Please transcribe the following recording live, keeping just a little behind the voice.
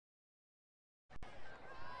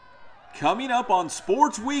Coming up on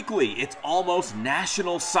Sports Weekly, it's almost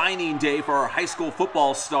National Signing Day for our high school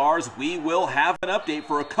football stars. We will have an update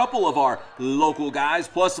for a couple of our local guys,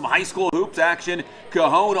 plus some high school hoops action.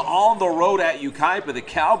 Cajon on the road at Yucaipa. The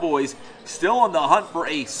Cowboys still on the hunt for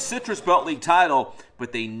a Citrus Belt League title,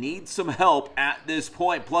 but they need some help at this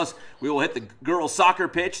point. Plus, we will hit the girls' soccer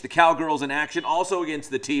pitch, the Cowgirls in action, also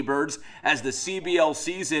against the T-Birds, as the CBL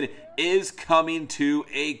season is coming to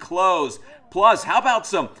a close. Plus, how about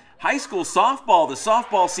some high school softball? The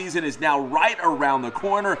softball season is now right around the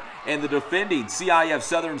corner, and the defending CIF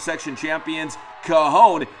Southern Section champions,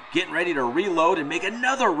 Cajon, getting ready to reload and make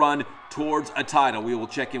another run towards a title. We will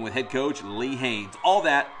check in with head coach Lee Haynes. All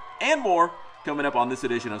that and more coming up on this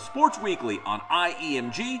edition of Sports Weekly on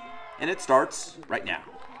IEMG, and it starts right now.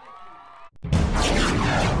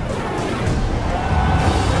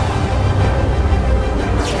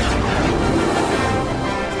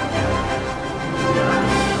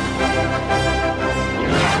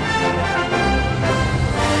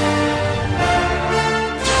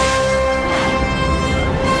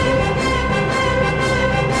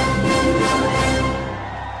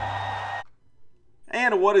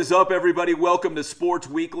 And what is up, everybody? Welcome to Sports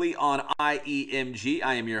Weekly on IEMG.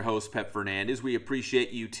 I am your host, Pep Fernandez. We appreciate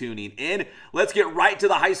you tuning in. Let's get right to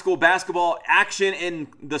the high school basketball action in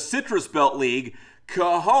the Citrus Belt League.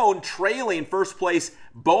 Cajon trailing first place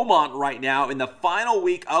Beaumont right now in the final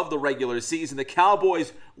week of the regular season. The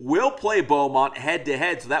Cowboys will play Beaumont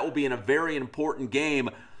head-to-head, so that will be in a very important game.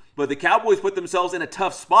 But the Cowboys put themselves in a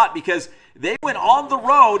tough spot because they went on the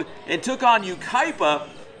road and took on Yucaipa,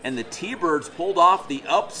 and the T-Birds pulled off the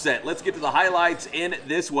upset. Let's get to the highlights in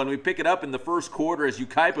this one. We pick it up in the first quarter as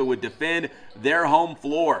Yucaipa would defend their home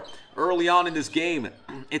floor. Early on in this game,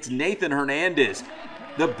 it's Nathan Hernandez.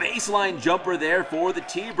 The baseline jumper there for the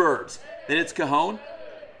T-Birds. Then it's Cajon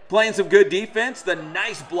playing some good defense. The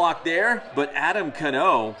nice block there, but Adam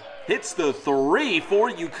Cano hits the three for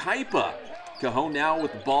Yucaipa. Cajon now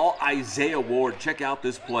with the ball. Isaiah Ward, check out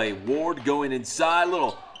this play. Ward going inside,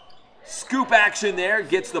 little scoop action there,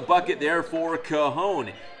 gets the bucket there for Cajon.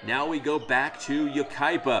 Now we go back to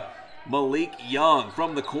Yucaipa. Malik Young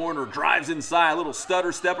from the corner drives inside, a little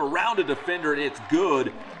stutter step around a defender, and it's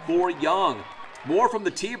good for Young. More from the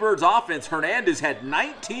T-Birds offense. Hernandez had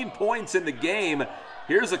 19 points in the game.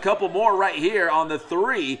 Here's a couple more right here on the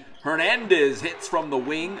three. Hernandez hits from the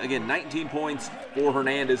wing. Again, 19 points for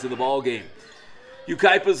Hernandez in the ball game.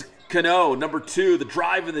 Yucaipa's Cano, number 2, the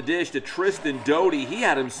drive in the dish to Tristan Doty. He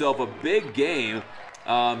had himself a big game.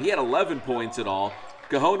 He had 11 points in all.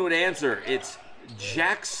 Cajon would answer. It's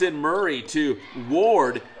Jackson Murray to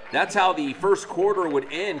Ward. That's how the first quarter would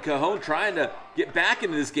end. Cajon trying to get back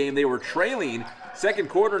into this game. They were trailing. Second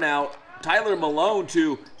quarter now, Tyler Malone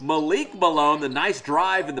to Malik Malone. The nice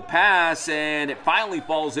drive and the pass, and it finally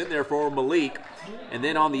falls in there for Malik. And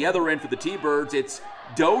then on the other end for the T-Birds, it's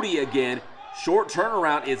Doty again. Short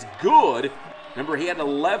turnaround is good. Remember, he had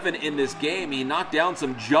 11 in this game. He knocked down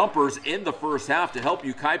some jumpers in the first half to help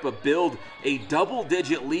Yucaipa build a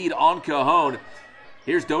double-digit lead on Cajon.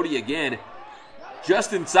 Here's Doty again,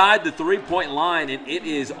 just inside the three-point line, and it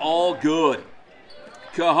is all good.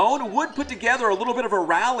 Cajon would put together a little bit of a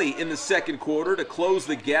rally in the second quarter to close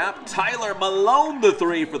the gap. Tyler Malone the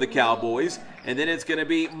three for the Cowboys, and then it's going to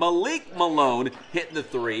be Malik Malone hitting the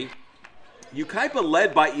three. Yucaipa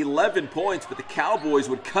led by 11 points, but the Cowboys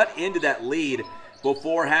would cut into that lead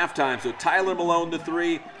before halftime. So Tyler Malone the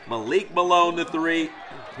three, Malik Malone the three.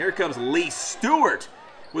 Here comes Lee Stewart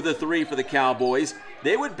with a three for the Cowboys.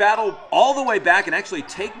 They would battle all the way back and actually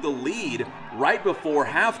take the lead right before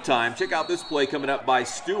halftime. Check out this play coming up by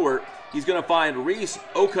Stewart. He's going to find Reese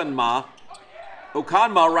Okanma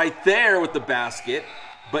right there with the basket.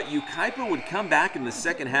 But Yucaipa would come back in the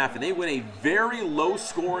second half, and they win a very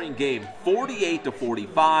low-scoring game,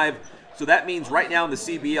 48-45. So that means right now in the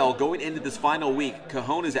CBL, going into this final week,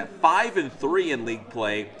 Cajon is at 5-3 in league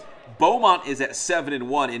play. Beaumont is at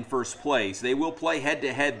 7-1 in first place. They will play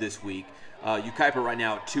head-to-head this week. Yucaipa right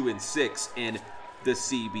now at 2-6 in the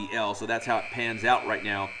CBL. So that's how it pans out right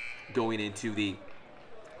now going into the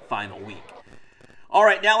final week. All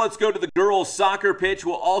right, now let's go to the girls' soccer pitch.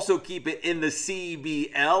 We'll also keep it in the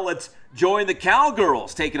CBL. Let's join the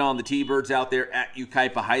Cowgirls taking on the T-Birds out there at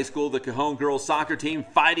Yucaipa High School. The Cajon girls soccer team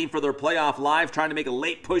fighting for their playoff lives, trying to make a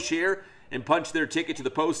late push here and punch their ticket to the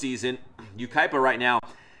postseason. Yucaipa right now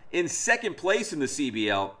in second place in the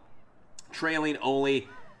CBL, trailing only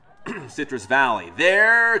Citrus Valley.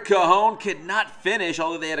 There, Cajon could not finish,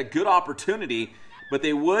 although they had a good opportunity, but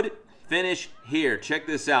they would finish here. Check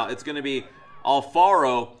this out. It's going to be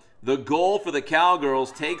Alfaro, the goal for the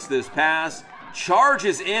Cowgirls, takes this pass,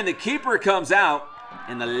 charges in. The keeper comes out.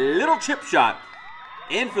 And the little chip shot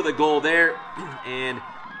in for the goal there. And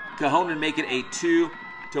Cajon would make it a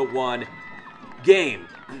 2-1 game.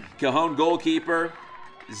 Cajon goalkeeper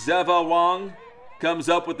Zeva Wong comes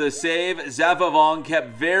up with the save. Zeva Wong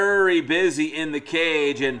kept very busy in the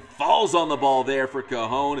cage and falls on the ball there for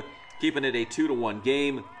Cajon, keeping it a 2-1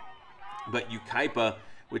 game. But Yucaipa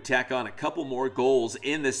would tack on a couple more goals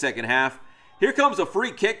in the second half. Here comes a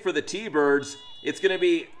free kick for the T-Birds. It's going to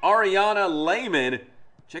be Ariana Lehman.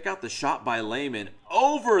 Check out the shot by Lehman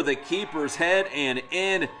over the keeper's head and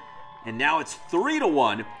in. And now it's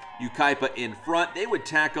 3-1. Yucaipa in front. They would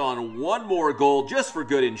tack on one more goal just for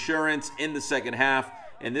good insurance in the second half.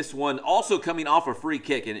 And this one also coming off a free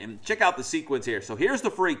kick. And check out the sequence here. So here's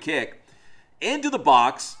the free kick. Into the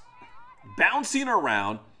box. Bouncing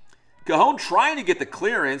around. Cajon trying to get the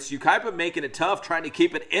clearance. Yucaipa making it tough, trying to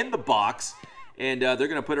keep it in the box. And they're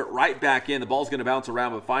going to put it right back in. The ball's going to bounce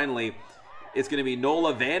around, but finally it's going to be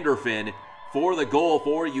Nola Vanderfin for the goal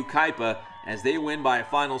for Yucaipa as they win by a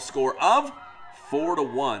final score of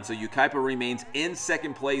 4-1. So Yucaipa remains in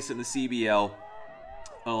second place in the CBL,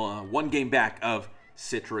 one game back of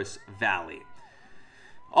Citrus Valley.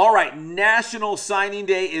 All right, National Signing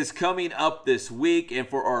Day is coming up this week, and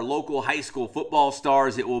for our local high school football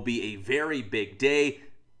stars, it will be a very big day.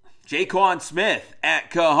 Jaquan Smith at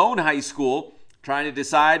Cajon High School trying to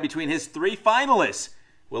decide between his three finalists.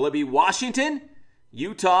 Will it be Washington,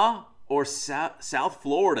 Utah, or South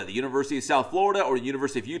Florida? The University of South Florida or the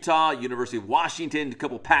University of Utah, University of Washington, a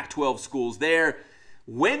couple Pac-12 schools there.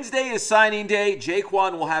 Wednesday is signing day.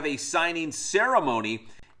 Jaquan will have a signing ceremony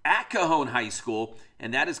at Cajon High School,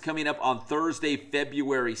 and that is coming up on Thursday,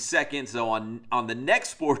 February 2nd. So on the next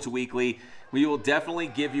Sports Weekly, we will definitely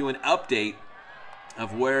give you an update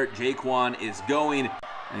of where Jaquan is going.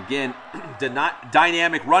 Again,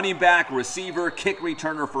 dynamic running back, receiver, kick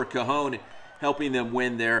returner for Cajon, helping them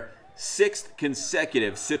win their 6th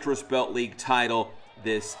consecutive Citrus Belt League title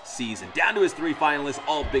this season. Down to his three finalists,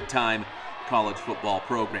 all big-time college football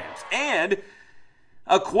programs. And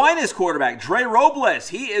Aquinas quarterback Dre Robles,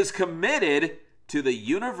 he is committed to the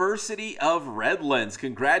University of Redlands.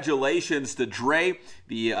 Congratulations to Dre,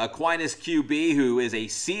 the Aquinas QB, who is a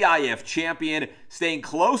CIF champion, staying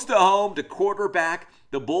close to home to quarterback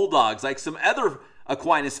the Bulldogs, like some other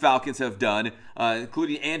Aquinas Falcons have done,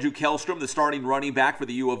 including Andrew Kellstrom, the starting running back for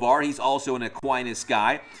the U of R. He's also an Aquinas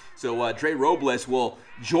guy. So Dre Robles will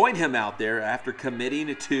join him out there after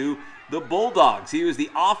committing to the Bulldogs. He was the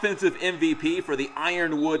offensive MVP for the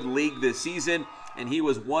Ironwood League this season, and he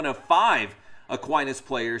was one of 5 Aquinas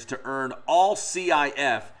players to earn all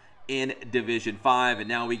CIF in Division 5, and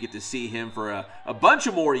now we get to see him for a bunch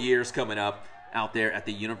of more years coming up out there at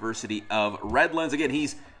the University of Redlands. Again,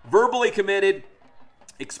 he's verbally committed,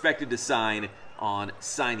 expected to sign on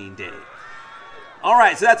signing day. All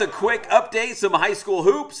right, so that's a quick update, some high school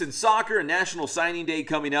hoops and soccer and National Signing Day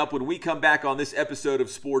coming up. When we come back on this episode of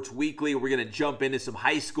Sports Weekly, we're going to jump into some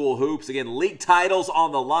high school hoops. Again, league titles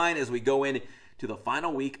on the line as we go into the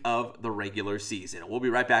final week of the regular season. We'll be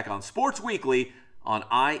right back on Sports Weekly on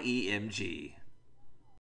IEMG.